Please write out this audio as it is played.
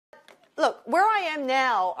look, where I am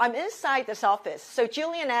now, I'm inside this office. So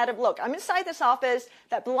Julie and Adam, look, I'm inside this office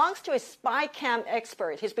that belongs to a spy cam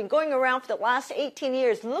expert. He's been going around for the last 18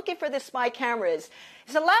 years looking for the spy cameras.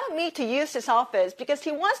 He's allowed me to use this office because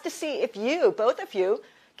he wants to see if you, both of you,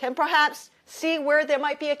 can perhaps see where there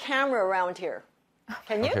might be a camera around here.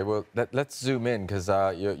 Can you? Okay, well, let's zoom in because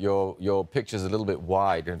your picture's a little bit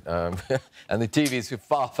wide and the TV's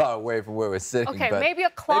far, far away from where we're sitting. Okay, but maybe a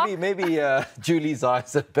clock? Maybe Julie's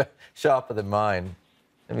eyes are sharper than mine.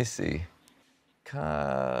 Let me see.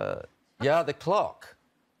 Yeah, the clock.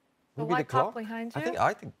 The Maybe white the clock behind you?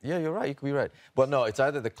 I think, yeah, you're right. You could be right. But no, it's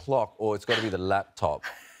either the clock or it's got to be the laptop.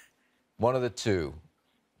 One of the two.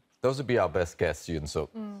 Those would be our best guess, Yoon Suk.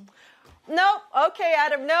 Nope. Okay,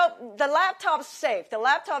 Adam. Nope. The laptop's safe. The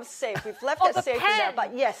laptop's safe. We've left it safe for now.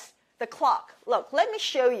 But yes, the clock. Look, let me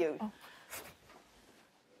show you. Oh.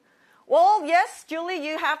 Well, yes, Julie,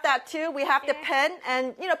 you have that too. We have the pen.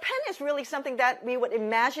 And, you know, pen is really something that we would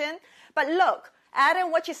imagine. But look,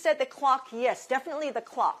 Adam, what you said, the clock, yes, definitely the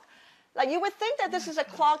clock. Like, you would think that this is a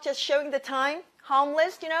clock just showing the time,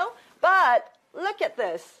 harmless, you know? But look at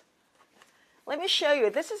this. Let me show you.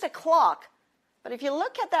 This is a clock. But if you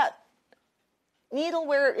look at that needle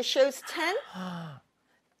where it shows 10,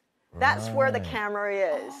 that's where the camera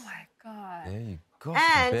is. Oh, my God. There you go. You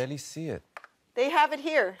can barely see it. They have it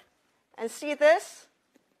here. And see this?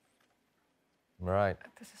 Right.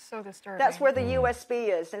 This is so disturbing. That's where the USB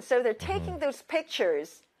is. And so they're taking those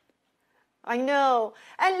pictures. I know.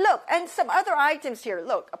 And look, and some other items here.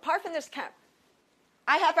 Look, apart from this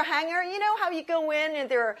I have a hanger. You know how you go in and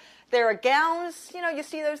there are gowns. You know, you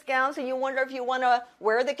see those gowns and you wonder if you want to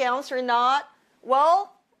wear the gowns or not.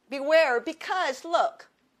 Well, beware, because look,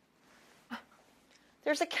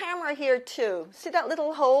 there's a camera here too. See that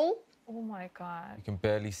little hole? Oh my God. You can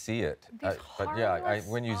barely see it. But yeah,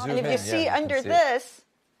 when you zoom in, in, and if you see under this,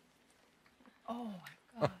 oh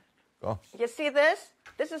my God. Gosh. You see this?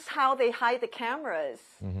 This is how they hide the cameras.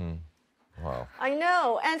 Wow. I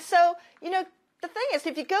know. And so, you know, the thing is,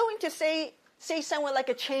 if you go into say somewhere like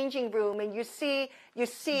a changing room and you see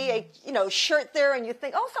a shirt there and you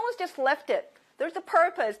think, oh, someone's just left it. There's a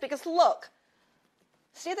purpose because look,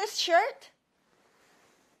 see this shirt?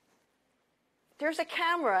 There's a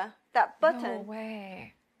camera, that button. No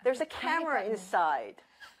way. There's a camera inside.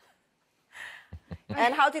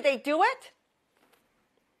 And how did they do it?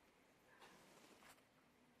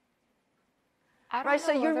 Right,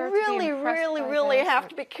 so you really have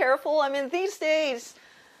to be careful. I mean, these days,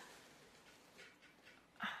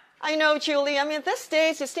 I know, Julie, I mean, these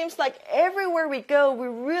days, it seems like everywhere we go, we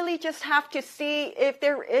really just have to see if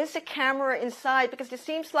there is a camera inside because it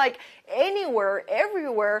seems like anywhere,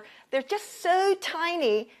 everywhere, they're just so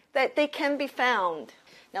tiny that they can be found.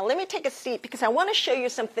 Now, let me take a seat because I want to show you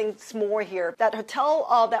some things more here. That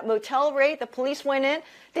motel raid, the police went in,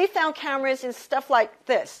 they found cameras and stuff like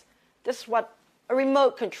this. This is what a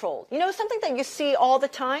remote control. You know, something that you see all the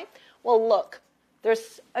time? Well, look,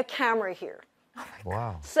 there's a camera here. Oh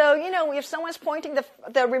wow. So, you know, if someone's pointing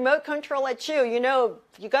the remote control at you, you know,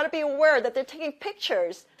 you got to be aware that they're taking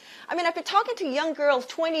pictures. I mean, I've been talking to young girls,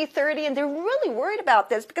 20, 30, and they're really worried about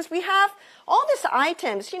this because we have all these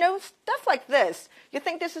items, you know, stuff like this. You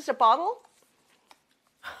think this is a bottle?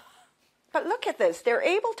 But look at this. They're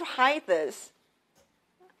able to hide this.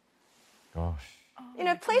 Gosh. You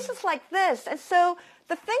know, places like this. And so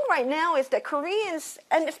the thing right now is that Koreans,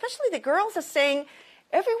 and especially the girls, are saying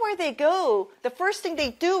everywhere they go, the first thing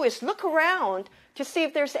they do is look around to see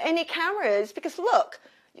if there's any cameras. Because look,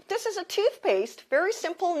 this is a toothpaste, very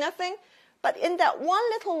simple, nothing. But in that one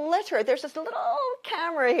little letter, there's this little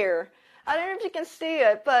camera here. I don't know if you can see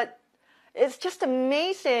it, but it's just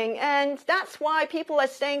amazing. And that's why people are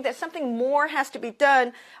saying that something more has to be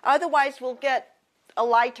done. Otherwise, we'll get a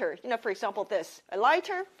lighter. You know, for example, this. A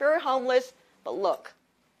lighter, very harmless. But look,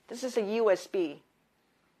 this is a USB.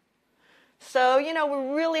 So, you know,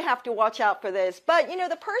 we really have to watch out for this. But, you know,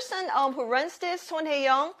 the person who runs this, Son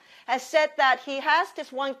Hae-young, has said that he has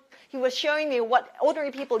this one, he was showing me what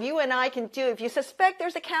ordinary people, you and I, can do. If you suspect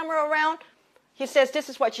there's a camera around, he says this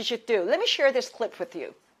is what you should do. Let me share this clip with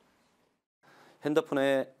you.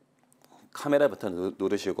 핸드폰에 카메라 버튼을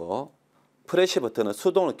누르시고 프레시 버튼은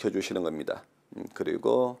수동으로 켜주시는 겁니다.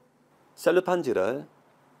 그리고 셀로판지를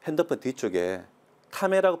핸드폰 뒤쪽에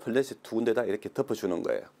카메라하고 플래시 두 군데다 이렇게 덮어주는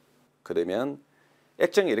거예요. 그러면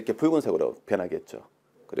액정이 이렇게 붉은색으로 변하겠죠.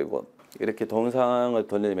 그리고 이렇게 동상을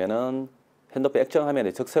돌리면은 핸드폰 액정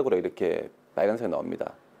화면이 적색으로 이렇게 빨간색이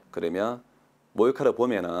나옵니다. 그러면 모이카를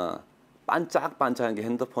보면은 반짝반짝한 게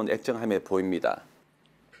핸드폰 액정 화면에 보입니다.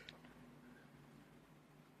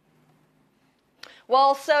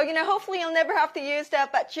 Well, so, hopefully you'll never have to use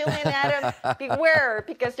that. But Julie and Adam, beware,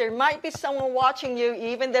 because there might be someone watching you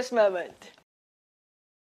even this moment.